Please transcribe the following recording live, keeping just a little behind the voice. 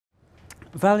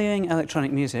Valuing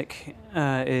electronic music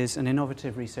is an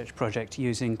innovative research project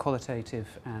using qualitative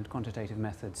and quantitative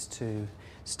methods to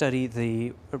study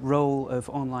the role of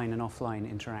online and offline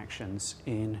interactions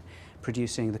in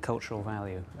producing the cultural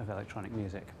value of electronic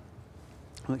music.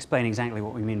 I'll explain exactly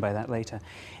what we mean by that later.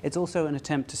 It's also an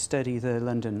attempt to study the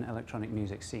London electronic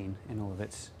music scene in all of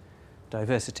its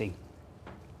diversity.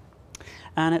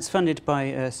 And it's funded by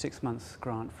a 6-month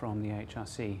grant from the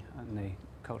HRC and the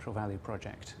Cultural Value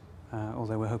Project.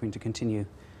 Although we're hoping to continue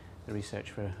the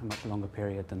research for a much longer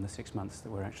period than the 6 months that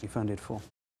we're actually funded for.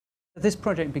 This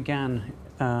project began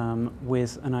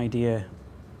with an idea,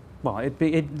 well,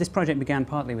 this project began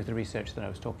partly with the research that I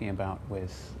was talking about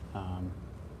with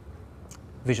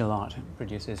visual art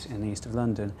producers in the east of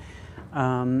London.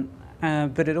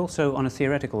 But it also, on a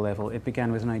theoretical level, it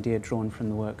began with an idea drawn from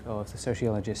the work of the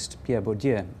sociologist Pierre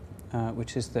Bourdieu,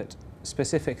 which is that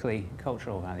specifically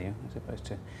cultural value, as opposed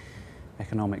to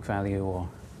economic value or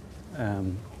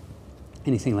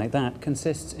anything like that,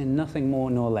 consists in nothing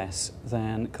more nor less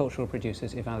than cultural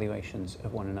producers' evaluations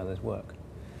of one another's work.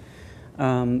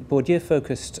 Bourdieu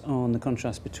focused on the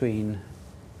contrast between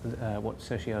what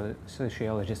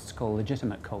sociologists call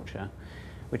legitimate culture,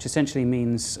 which essentially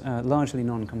means largely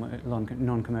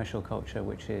non-commercial culture,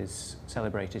 which is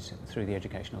celebrated through the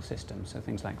educational system, so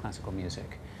things like classical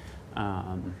music,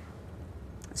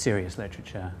 serious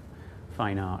literature,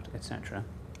 fine art, etc.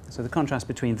 So the contrast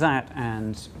between that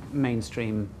and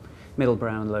mainstream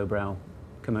middle-brow and low-brow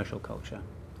commercial culture,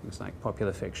 things like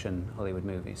popular fiction, Hollywood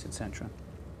movies, etc.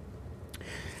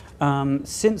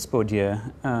 Since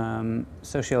Bourdieu,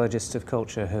 sociologists of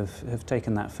culture have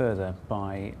taken that further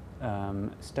by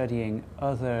studying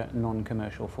other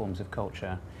non-commercial forms of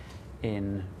culture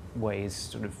in ways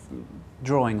sort of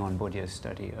drawing on Bourdieu's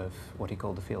study of what he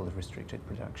called the field of restricted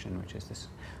production, which is this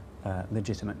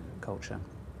legitimate culture.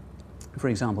 For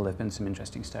example, there have been some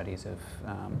interesting studies of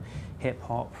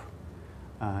hip-hop,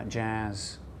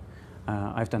 jazz.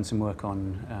 I've done some work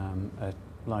on a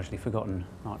largely forgotten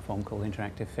art form called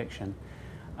interactive fiction,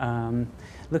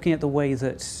 looking at the way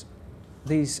that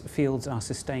these fields are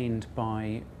sustained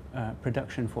by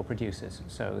production for producers.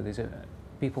 So these are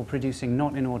people producing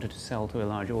not in order to sell to a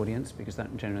large audience, because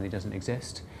that generally doesn't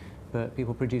exist, but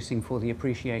people producing for the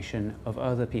appreciation of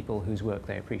other people whose work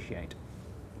they appreciate.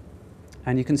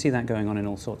 And you can see that going on in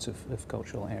all sorts of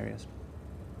cultural areas.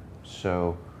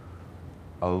 So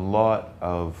a lot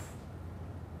of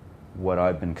what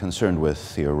I've been concerned with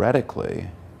theoretically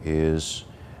is,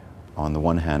 on the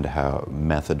one hand, how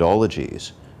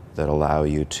methodologies that allow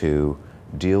you to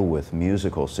deal with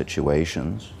musical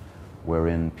situations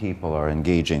wherein people are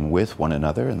engaging with one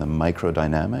another in the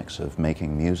microdynamics of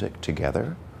making music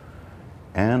together,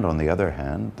 and on the other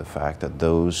hand, the fact that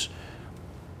those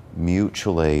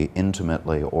mutually,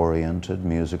 intimately oriented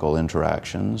musical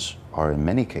interactions are in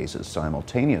many cases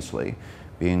simultaneously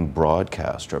being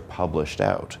broadcast or published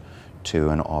out to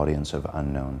an audience of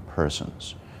unknown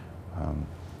persons.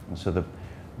 So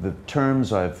the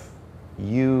terms I've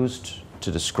used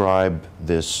to describe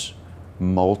this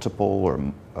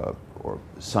multiple or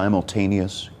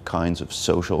simultaneous kinds of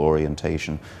social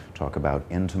orientation talk about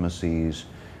intimacies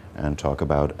and talk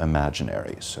about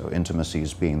imaginaries. So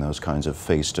intimacies being those kinds of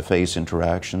face-to-face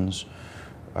interactions,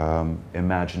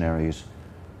 imaginaries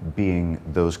being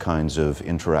those kinds of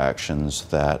interactions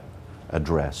that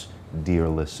address dear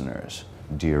listeners,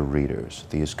 dear readers,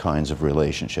 these kinds of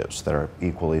relationships that are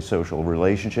equally social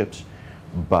relationships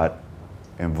but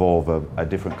involve a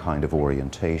different kind of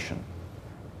orientation.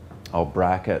 I'll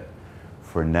bracket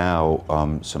for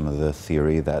now some of the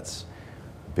theory that's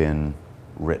been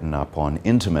written up on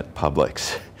intimate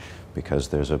publics, because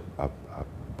there's a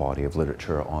body of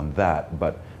literature on that.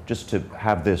 But just to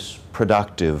have this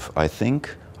productive, I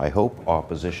hope,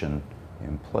 opposition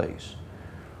in place.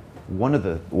 One of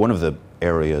the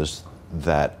areas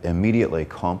that immediately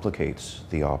complicates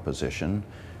the opposition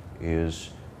is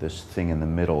this thing in the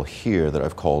middle here that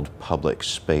I've called public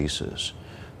spaces.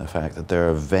 The fact that there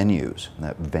are venues, and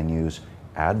that venues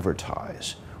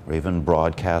advertise or even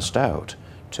broadcast out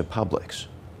to publics.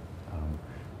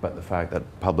 But the fact that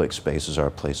public spaces are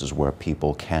places where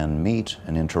people can meet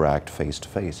and interact face to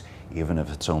face, even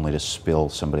if it's only to spill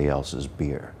somebody else's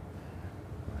beer.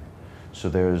 So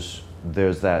there's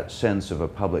that sense of a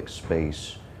public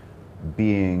space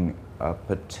being a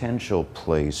potential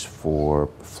place for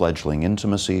fledgling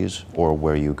intimacies, or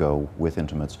where you go with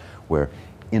intimates, where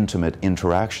intimate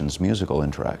interactions, musical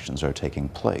interactions, are taking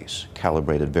place,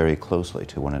 calibrated very closely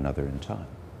to one another in time.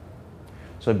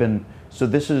 So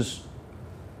this is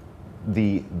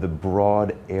the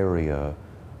broad area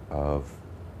of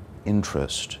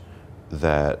interest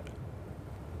that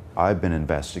I've been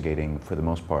investigating, for the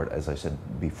most part, as I said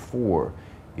before,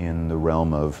 in the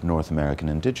realm of North American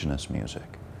indigenous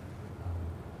music.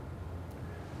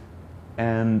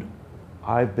 And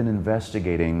I've been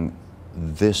investigating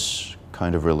this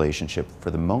kind of relationship,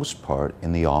 for the most part,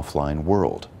 in the offline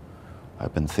world.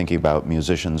 I've been thinking about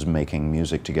musicians making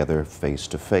music together face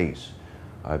to face.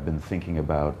 I've been thinking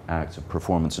about acts of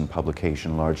performance and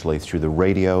publication largely through the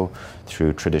radio,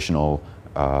 through traditional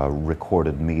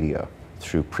recorded media,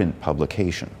 through print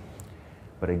publication.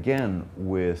 But again,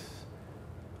 with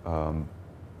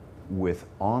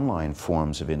online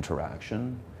forms of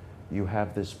interaction, you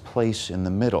have this place in the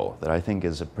middle that I think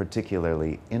is a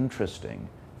particularly interesting,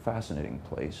 fascinating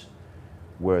place,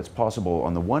 where it's possible,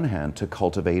 on the one hand, to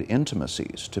cultivate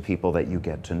intimacies to people that you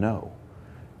get to know.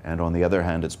 And on the other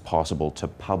hand, it's possible to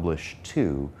publish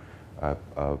to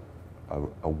a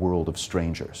world of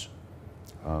strangers.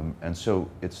 And so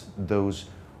it's those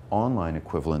online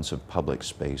equivalents of public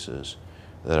spaces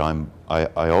that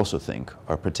I also think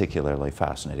are particularly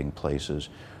fascinating places.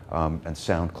 And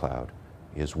SoundCloud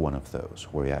is one of those,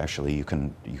 where you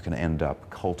can end up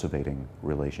cultivating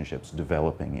relationships,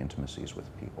 developing intimacies with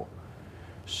people.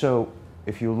 So,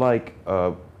 if you like,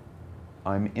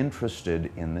 I'm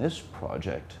interested in this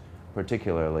project,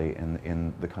 particularly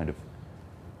in the kind of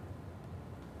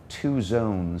two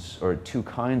zones, or two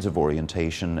kinds of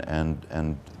orientation,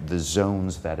 and the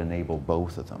zones that enable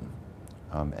both of them,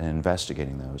 and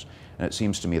investigating those. And it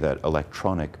seems to me that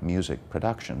electronic music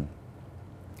production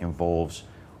involves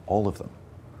all of them.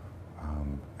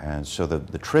 And so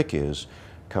the trick is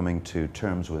coming to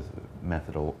terms with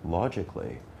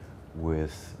methodologically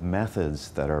with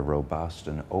methods that are robust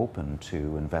and open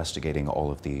to investigating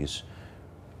all of these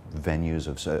venues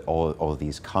of all of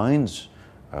these kinds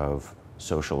of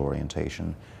social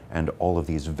orientation and all of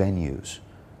these venues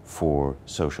for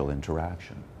social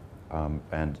interaction.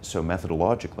 And so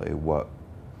methodologically, what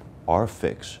our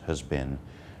fix has been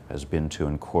to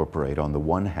incorporate, on the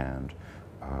one hand,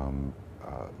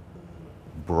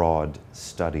 broad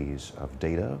studies of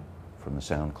data from the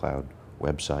SoundCloud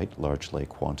website, largely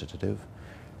quantitative,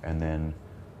 and then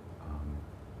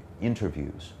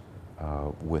interviews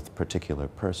with particular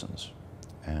persons,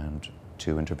 and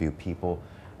to interview people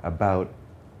about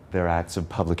their acts of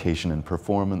publication and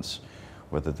performance,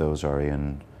 whether those are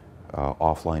in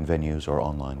offline venues or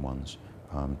online ones,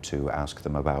 to ask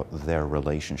them about their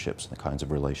relationships, the kinds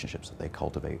of relationships that they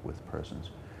cultivate with persons.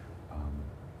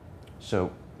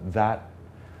 So that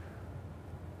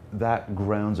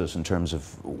grounds us in terms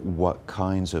of what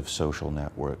kinds of social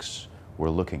networks we're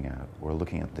looking at. We're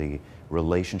looking at the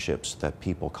relationships that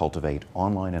people cultivate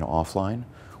online and offline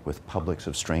with publics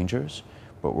of strangers,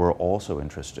 but we're also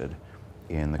interested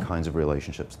in the kinds of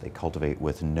relationships they cultivate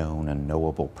with known and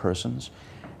knowable persons.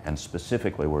 And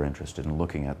specifically, we're interested in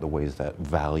looking at the ways that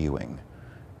valuing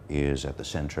is at the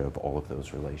center of all of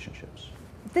those relationships.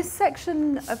 This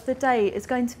section of the day is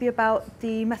going to be about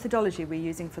the methodology we're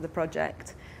using for the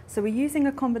project. So we're using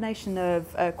a combination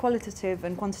of qualitative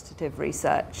and quantitative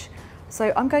research.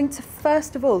 So I'm going to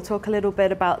first of all talk a little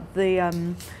bit about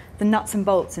the nuts and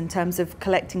bolts in terms of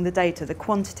collecting the data, the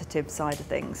quantitative side of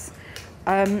things.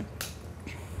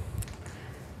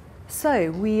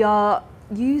 So we are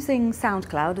using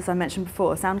SoundCloud, as I mentioned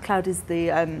before. SoundCloud is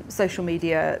the social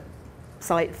media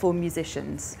site for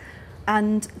musicians.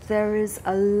 And there is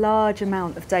a large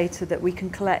amount of data that we can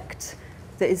collect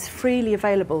that is freely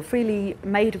available, freely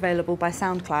made available by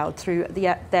SoundCloud through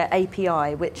their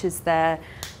API, which is their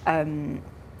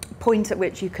point at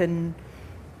which you can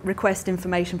request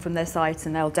information from their site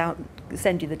and they'll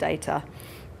send you the data.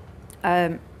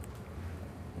 There's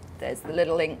the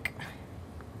little link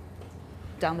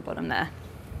down the bottom there.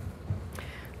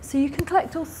 So you can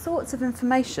collect all sorts of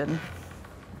information.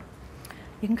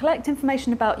 You can collect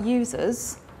information about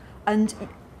users, and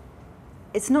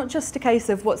it's not just a case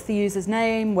of what's the user's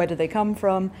name, where do they come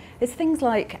from. It's things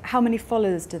like how many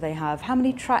followers do they have, how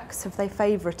many tracks have they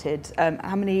favorited,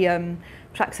 how many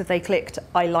tracks have they clicked,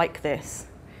 I like this.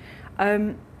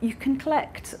 You can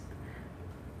collect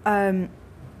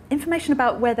information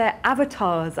about where their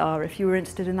avatars are, if you were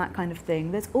interested in that kind of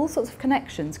thing. There's all sorts of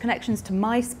connections to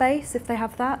MySpace, if they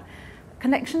have that,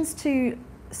 connections to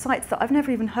sites that I've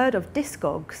never even heard of,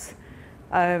 Discogs.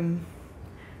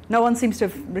 No one seems to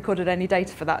have recorded any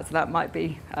data for that, so that might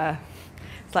be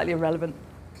slightly irrelevant.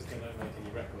 Because they don't make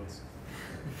any records.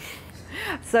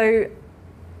 So,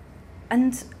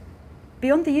 and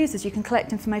beyond the users, you can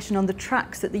collect information on the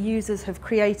tracks that the users have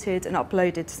created and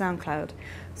uploaded to SoundCloud.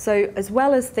 So as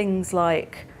well as things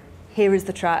like, here is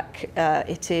the track,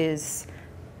 it is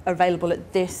available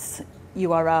at this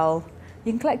URL,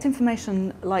 You can collect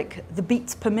information like the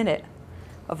beats per minute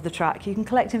of the track. You can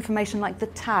collect information like the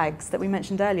tags that we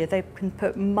mentioned earlier. They can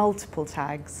put multiple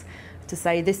tags to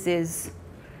say this is...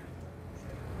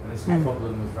 And there's no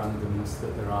problem with randomness,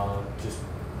 that there are just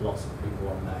lots of people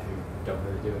on there who don't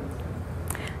really do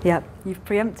anything. Yeah, you've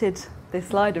preempted this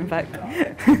slide, in fact.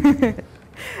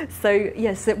 So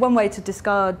yes, one way to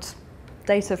discard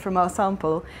data from our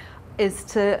sample is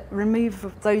to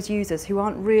remove those users who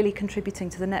aren't really contributing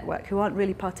to the network, who aren't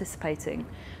really participating.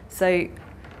 So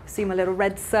see my little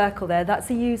red circle there? That's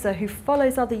a user who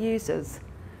follows other users,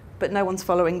 but no one's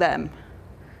following them.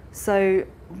 So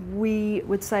we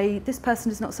would say this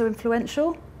person is not so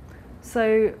influential,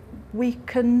 so we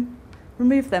can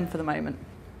remove them for the moment.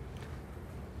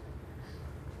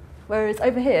 Whereas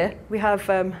over here, we have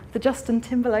the Justin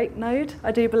Timberlake node,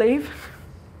 I do believe,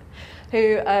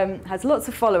 who has lots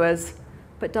of followers,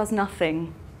 but does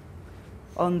nothing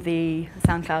on the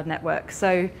SoundCloud network.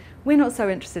 So we're not so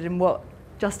interested in what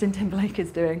Justin Timberlake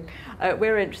is doing.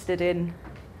 We're interested in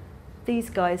these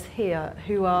guys here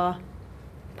who are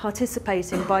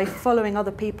participating by following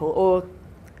other people or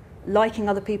liking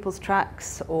other people's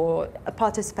tracks or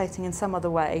participating in some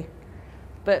other way,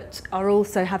 but are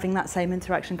also having that same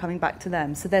interaction coming back to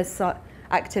them. So there's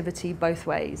activity both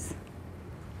ways.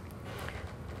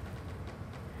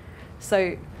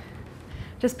 So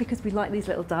just because we like these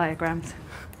little diagrams,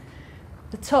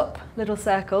 the top little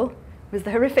circle was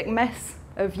the horrific mess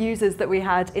of users that we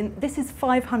had. This is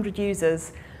 500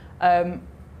 users,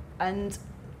 and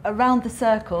around the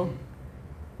circle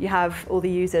you have all the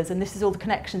users, and this is all the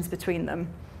connections between them.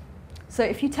 So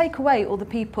if you take away all the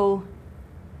people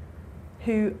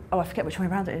who, oh, I forget which way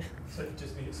around it is.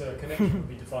 So a connection would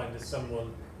be defined as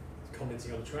someone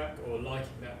commenting on a track or liking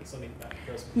that something that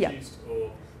person produced,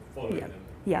 or following them.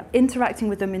 Yeah, interacting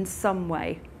with them in some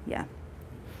way. Yeah.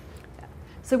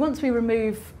 So once we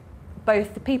remove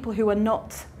both the people who are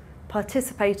not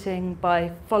participating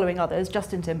by following others,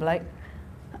 Justin Timberlake,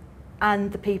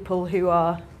 and the people who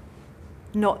are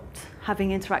not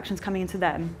having interactions coming into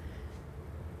them,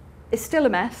 it's still a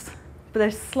mess, but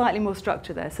there's slightly more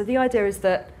structure there. So the idea is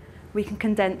that we can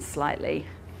condense slightly.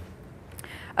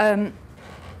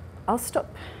 I'll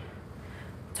stop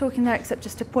talking there, except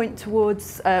just to point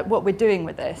towards what we're doing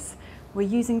with this. We're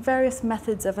using various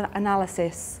methods of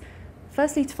analysis,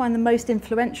 firstly to find the most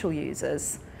influential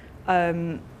users,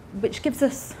 which gives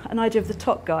us an idea of the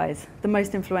top guys, the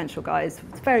most influential guys,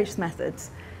 with various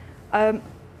methods.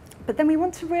 But then we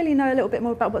want to really know a little bit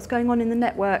more about what's going on in the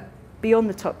network beyond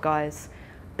the top guys.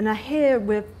 And now here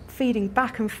we're feeding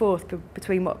back and forth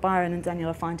between what Byron and Daniel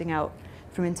are finding out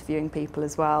from interviewing people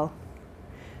as well.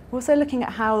 We're also looking at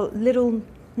how little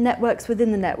networks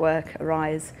within the network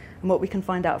arise and what we can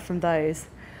find out from those.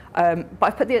 But I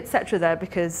put the etc. there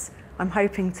because I'm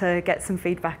hoping to get some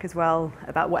feedback as well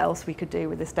about what else we could do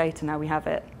with this data now we have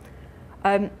it.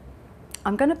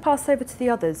 I'm going to pass over to the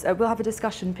others. We'll have a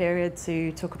discussion period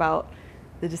to talk about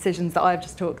the decisions that I've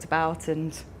just talked about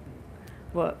and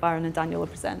what Byron and Daniel will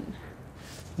present.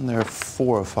 And there are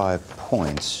 4 or 5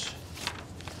 points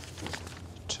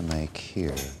to make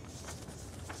here.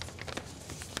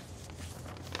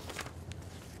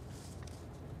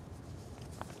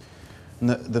 And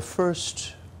the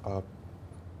first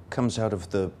comes out of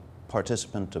the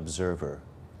participant-observer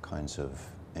kinds of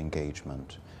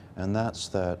engagement, and that's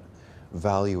that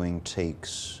valuing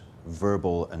takes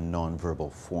verbal and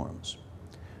nonverbal forms.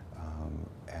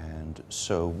 And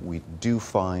so we do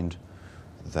find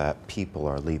that people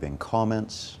are leaving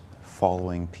comments,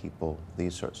 following people,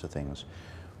 these sorts of things.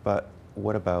 But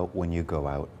what about when you go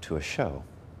out to a show?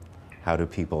 How do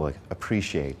people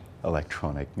appreciate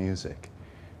electronic music?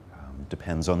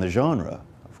 Depends on the genre,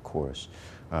 of course.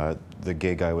 The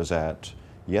gig I was at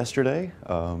yesterday,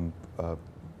 I'm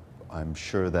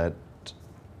sure that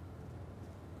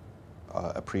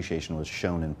appreciation was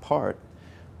shown in part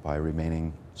by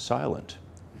remaining silent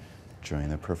during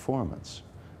the performance.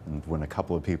 And when a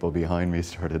couple of people behind me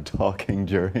started talking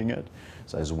during it,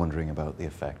 so I was wondering about the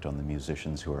effect on the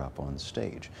musicians who are up on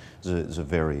stage. It was a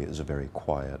very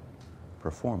quiet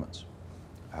performance.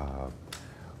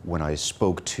 When I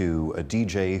spoke to a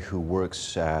DJ who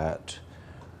works at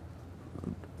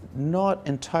not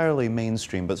entirely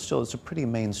mainstream, but still it's a pretty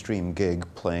mainstream gig,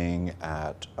 playing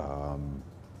at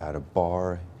a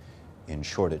bar in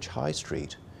Shoreditch High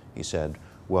Street, he said,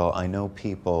 well, I know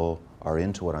people are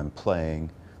into what I'm playing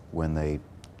when they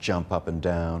jump up and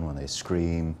down, when they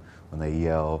scream, when they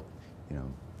yell, you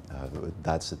know,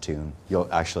 that's the tune.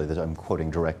 Actually, I'm quoting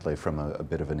directly from a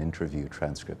bit of an interview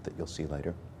transcript that you'll see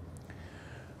later.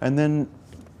 And then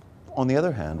On the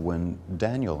other hand, when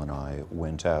Daniel and I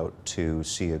went out to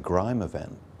see a grime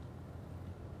event,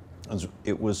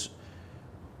 it was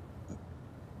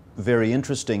very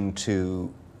interesting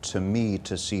to me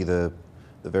to see the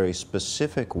very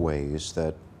specific ways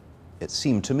that it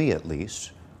seemed to me, at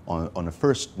least, on a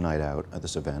first night out at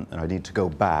this event, and I need to go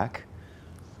back,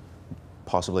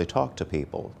 possibly talk to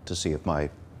people to see if my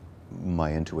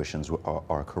intuitions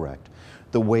are correct.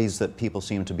 The ways that people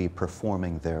seem to be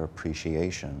performing their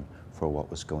appreciation for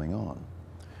what was going on.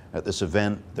 At this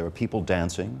event, there were people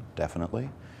dancing, definitely,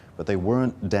 but they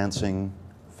weren't dancing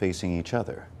facing each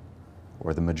other.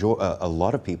 Or a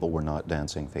lot of people were not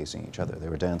dancing facing each other. They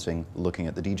were dancing looking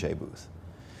at the DJ booth.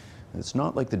 It's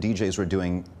not like the DJs were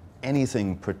doing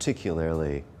anything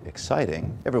particularly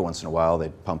exciting. Every once in a while,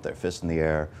 they'd pump their fist in the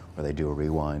air, or they'd do a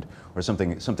rewind, or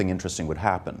something interesting would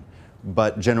happen.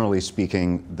 But generally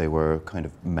speaking, they were kind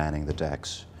of manning the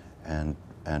decks and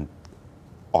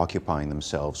occupying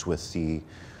themselves with the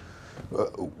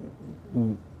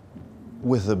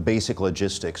basic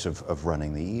logistics of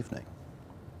running the evening.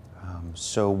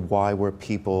 So why were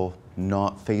people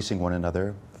not facing one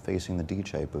another, facing the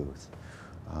DJ booth?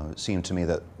 It seemed to me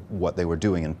that what they were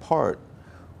doing in part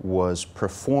was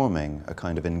performing a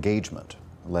kind of engagement,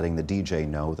 letting the DJ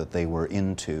know that they were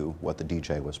into what the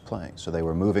DJ was playing. So they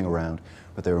were moving around,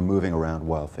 but they were moving around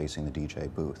while facing the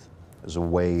DJ booth. It was a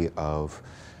way of,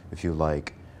 if you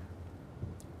like,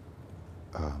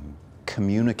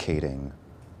 communicating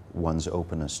one's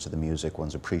openness to the music,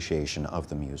 one's appreciation of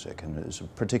the music, and there's a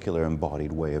particular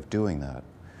embodied way of doing that.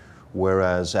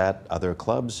 Whereas at other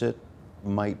clubs, it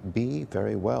might be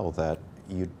very well that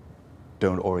you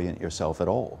don't orient yourself at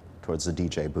all towards the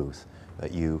DJ booth,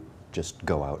 that you just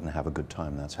go out and have a good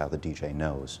time. That's how the DJ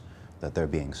knows that they're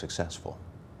being successful.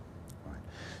 Right.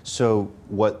 So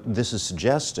what this is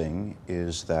suggesting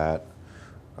is that,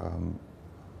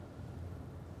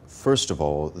 first of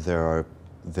all, there are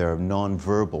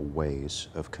nonverbal ways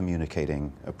of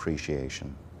communicating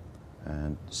appreciation.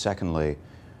 And secondly,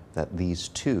 that these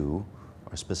two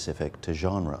are specific to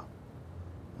genre,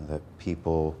 that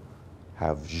people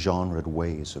have genred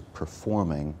ways of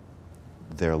performing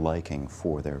their liking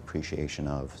for their appreciation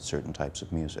of certain types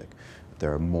of music.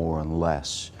 There are more and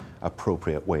less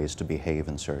appropriate ways to behave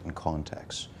in certain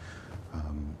contexts,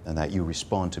 and that you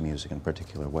respond to music in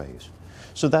particular ways.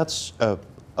 So that's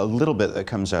a little bit that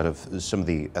comes out of some of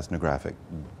the ethnographic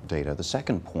data. The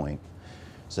second point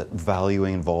is that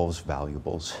valuing involves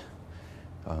valuables,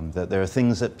 that there are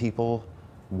things that people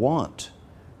want.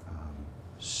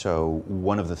 So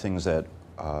one of the things that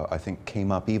I think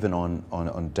came up even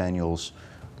on Daniel's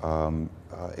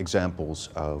examples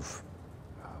of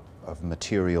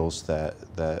materials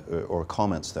or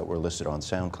comments that were listed on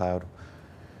SoundCloud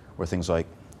were things like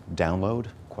download,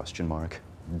 question mark,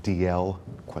 DL,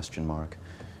 question mark.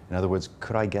 In other words,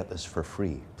 could I get this for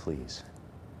free, please?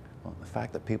 Well, the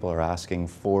fact that people are asking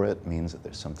for it means that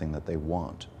there's something that they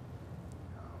want.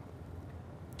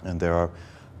 And there are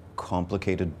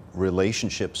complicated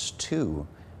relationships to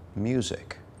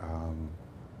music.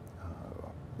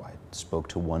 I spoke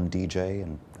to one DJ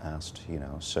and asked,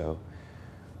 so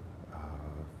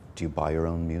do you buy your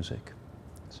own music?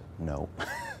 I said, no,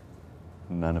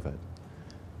 none of it.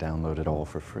 Download it all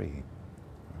for free.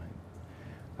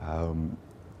 Right?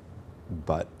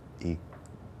 But he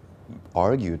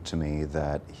argued to me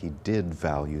that he did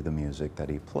value the music that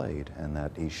he played and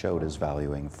that he showed his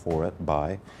valuing for it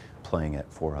by playing it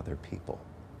for other people.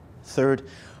 Third,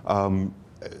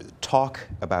 talk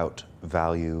about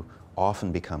value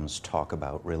often becomes talk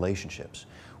about relationships.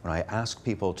 When I ask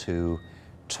people to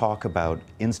talk about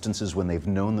instances when they've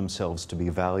known themselves to be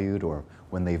valued or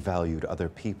when they valued other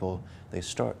people, they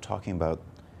start talking about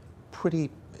pretty,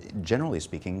 generally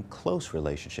speaking, close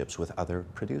relationships with other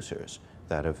producers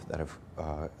that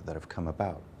have come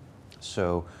about.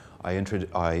 So I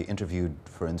interviewed,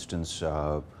 for instance,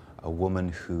 a woman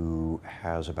who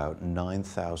has about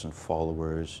 9,000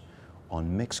 followers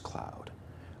on Mixcloud,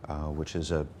 which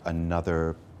is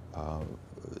another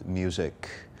music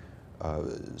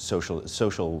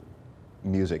social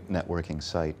music networking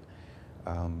site.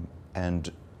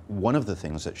 And one of the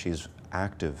things that she's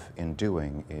active in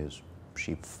doing is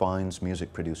she finds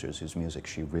music producers whose music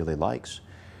she really likes,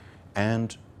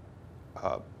 and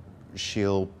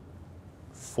she'll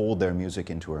fold their music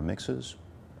into her mixes.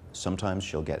 Sometimes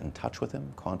she'll get in touch with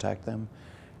them, contact them,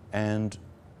 and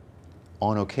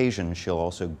on occasion she'll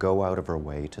also go out of her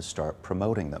way to start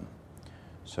promoting them.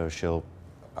 So she'll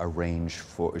arrange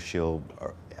for,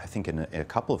 I think in a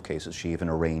couple of cases she even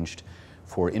arranged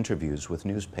for interviews with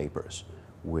newspapers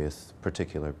with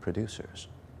particular producers.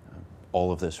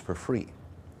 All of this for free.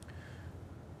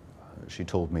 she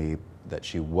told me that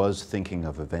she was thinking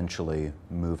of eventually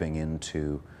moving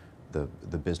into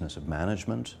the business of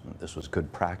management. This was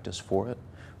good practice for it.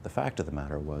 The fact of the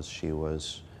matter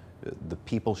was the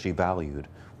people she valued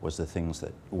was the things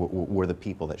that were the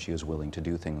people that she was willing to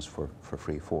do things for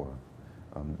free for.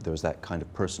 There was that kind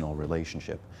of personal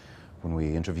relationship. When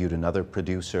we interviewed another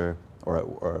producer, or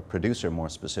a producer more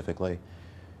specifically,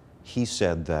 he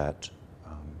said that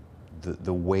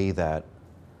the way that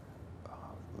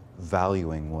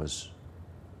valuing was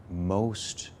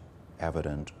most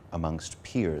evident amongst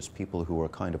peers, people who were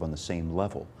kind of on the same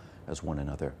level as one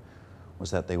another, was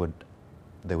that they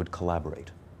would collaborate.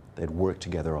 They'd work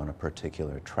together on a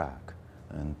particular track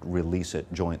and release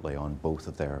it jointly on both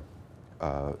of their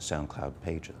SoundCloud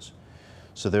pages.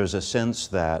 So there's a sense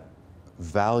that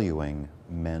valuing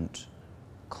meant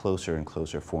closer and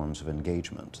closer forms of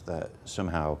engagement, that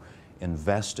somehow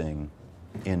investing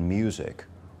in music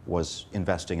was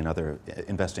investing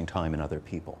time in other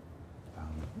people.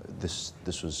 This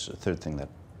was a third thing that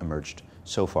emerged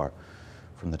so far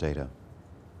from the data.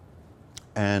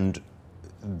 And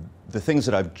the things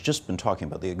that I've just been talking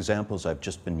about, the examples I've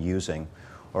just been using,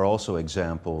 are also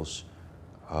examples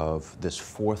of this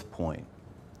fourth point,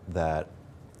 that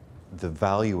the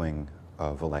valuing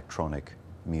of electronic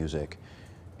music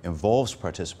involves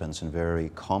participants in very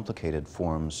complicated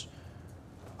forms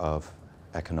of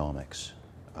economics.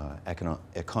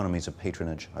 Economies of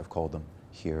patronage, I've called them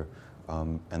here,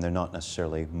 and they're not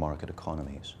necessarily market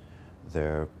economies.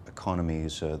 They're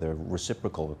economies, they're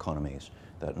reciprocal economies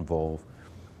that involve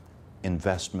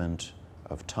investment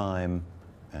of time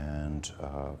and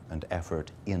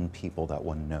effort in people that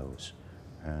one knows.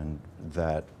 And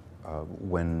that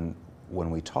when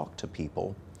we talk to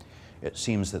people, it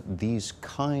seems that these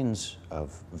kinds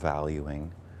of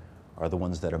valuing are the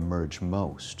ones that emerge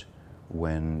most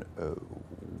when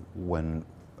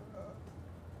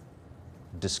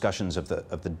discussions of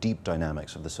the deep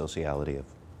dynamics of the sociality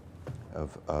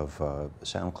of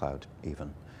SoundCloud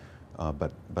even,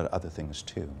 but other things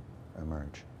too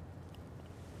emerge.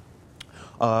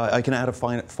 I can add a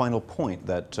final point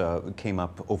that came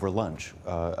up over lunch.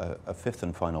 A fifth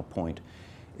and final point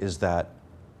is that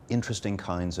interesting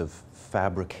kinds of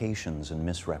fabrications and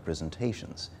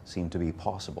misrepresentations seem to be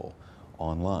possible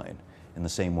online in the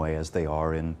same way as they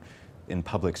are in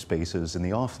public spaces in the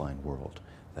offline world,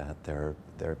 that they're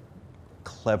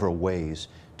clever ways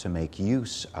to make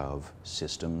use of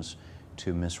systems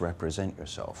to misrepresent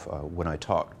yourself. When I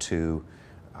talked to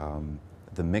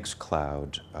the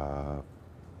Mixcloud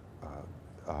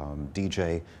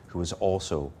DJ, who is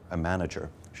also a manager,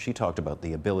 she talked about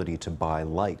the ability to buy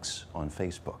likes on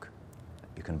Facebook.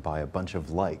 You can buy a bunch of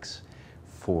likes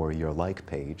for your like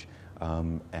page,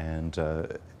 and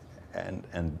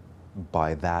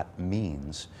by that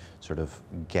means sort of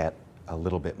get a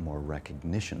little bit more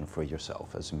recognition for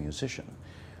yourself as a musician.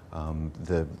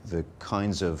 The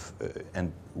kinds of,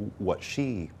 and what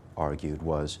she argued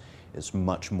was, it's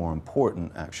much more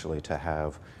important actually to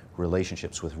have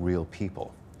relationships with real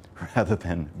people rather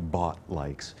than bot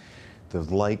likes. The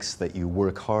likes that you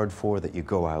work hard for, that you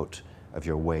go out of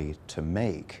your way to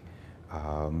make,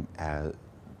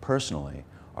 personally,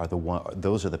 are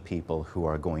those are the people who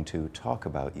are going to talk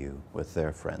about you with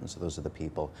their friends. Those are the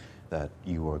people that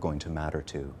you are going to matter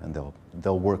to, and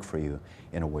they'll work for you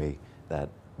in a way that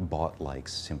bot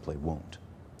likes simply won't.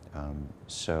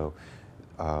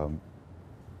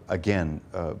 Again,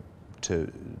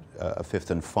 to a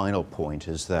fifth and final point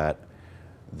is that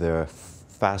there are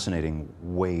fascinating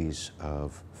ways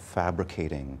of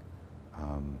fabricating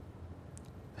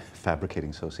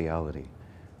sociality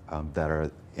that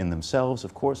are in themselves,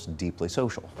 of course, deeply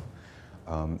social,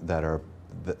 that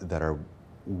are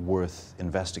worth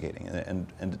investigating, and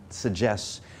it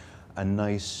suggests a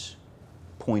nice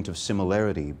point of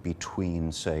similarity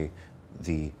between, say,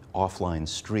 the offline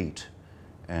street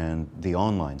and the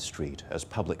online street as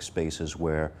public spaces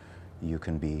where you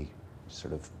can be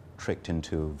sort of tricked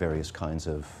into various kinds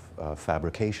of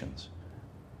fabrications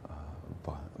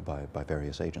by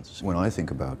various agents. When I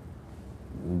think about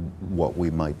what we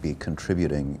might be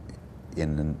contributing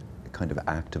in a kind of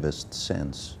activist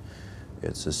sense,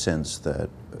 it's a sense that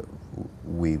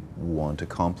we want to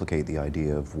complicate the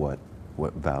idea of what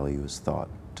value is thought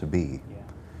to be. Yeah.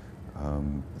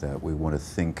 That we want to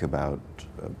think about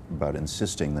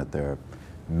insisting that there are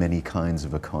many kinds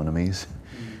of economies,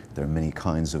 there are many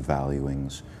kinds of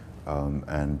valuings,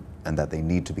 and that they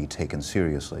need to be taken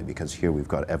seriously, because here we've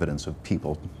got evidence of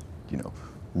people,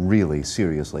 really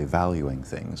seriously valuing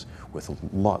things with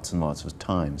lots and lots of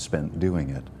time spent doing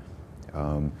it,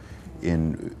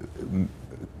 in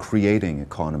creating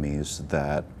economies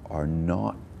that are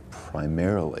not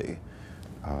primarily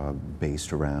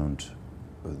based around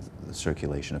the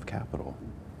circulation of capital,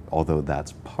 although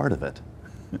that's part of it.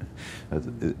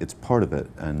 It's part of it,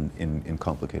 and in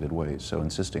complicated ways. So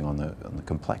insisting on the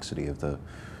complexity of the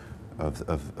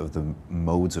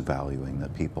modes of valuing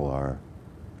that people are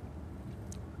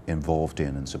involved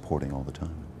in and supporting all the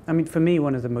time. I mean, for me,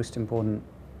 one of my most important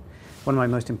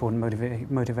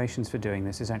motivations for doing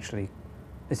this is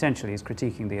essentially is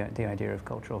critiquing the idea of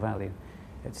cultural value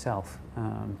itself,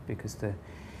 because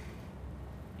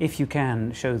if you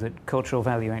can show that cultural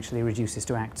value actually reduces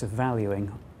to acts of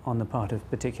valuing on the part of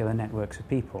particular networks of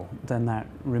people, then that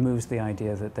removes the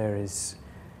idea that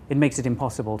it makes it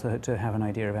impossible to have an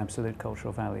idea of absolute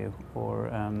cultural value,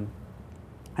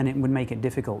 and it would make it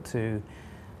difficult to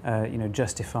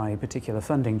justify particular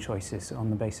funding choices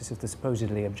on the basis of the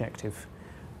supposedly objective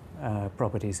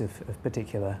properties of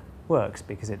particular works,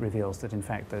 because it reveals that in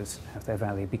fact those have their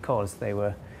value because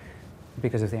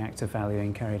of the acts of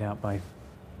valuing carried out by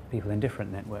people in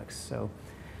different networks. So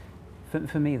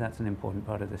for me, that's an important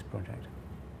part of this project,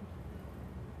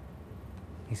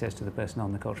 he says to the person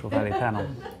on the cultural value panel.